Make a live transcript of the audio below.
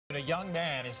A young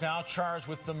man is now charged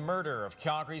with the murder of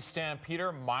Calgary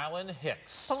stampeder Mylan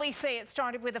Hicks. Police say it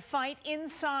started with a fight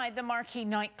inside the Marquee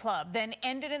nightclub, then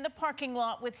ended in the parking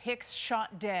lot with Hicks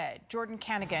shot dead. Jordan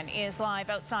Kanygin is live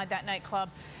outside that nightclub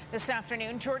this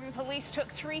afternoon. Jordan, police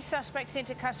took 3 suspects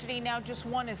into custody. Now just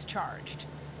one is charged.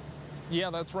 Yeah,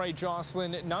 that's right,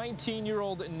 Jocelyn.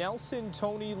 19-year-old Nelson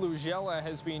Tony Lugella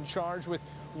has been charged with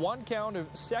 1 count of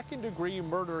second-degree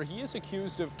murder. He is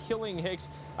accused of killing Hicks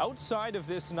outside of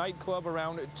this nightclub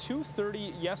around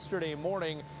 2:30 yesterday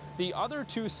morning. The other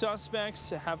 2 suspects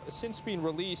have since been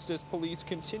released as police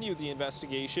continue the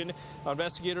investigation.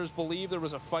 Investigators believe there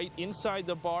was a fight inside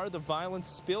the bar. The violence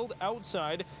spilled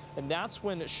outside, and that's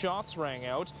when shots rang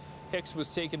out. Hicks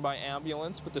was taken by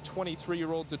ambulance, but the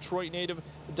 23-year-old Detroit native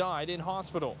died in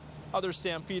hospital. Other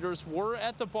stampeders were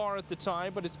at the bar at the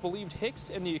time, but it's believed Hicks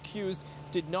and the accused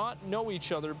did not know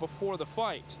each other before the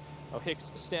fight. Now,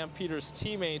 Hicks stampeders'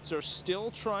 teammates are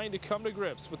still trying to come to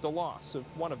grips with the loss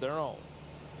of one of their own.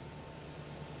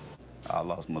 I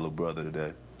lost my little brother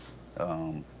today,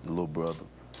 I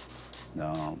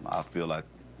feel like,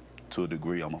 to a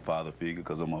degree, I'm a father figure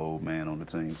because I'm an old man on the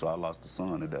team, so I lost a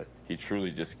son today. He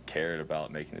truly just cared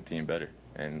about making the team better,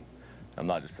 and I'm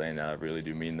not just saying that, I really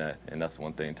do mean that. And that's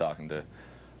one thing, talking to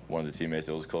one of the teammates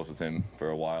that was close with him for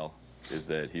a while, is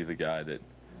that he's a guy that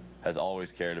has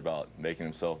always cared about making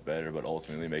himself better, but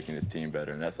ultimately making his team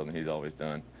better, and that's something he's always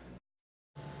done.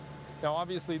 Now,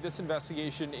 obviously, this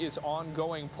investigation is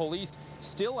ongoing. Police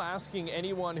still asking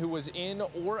anyone who was in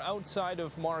or outside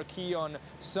of Marquee on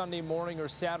Sunday morning or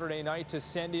Saturday night to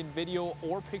send in video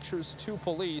or pictures to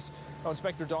police. Now,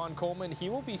 Inspector Don Coleman, he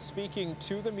will be speaking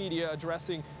to the media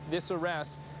addressing this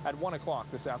arrest at 1 o'clock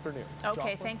this afternoon. Okay,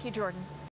 Jocelyn? thank you, Jordan.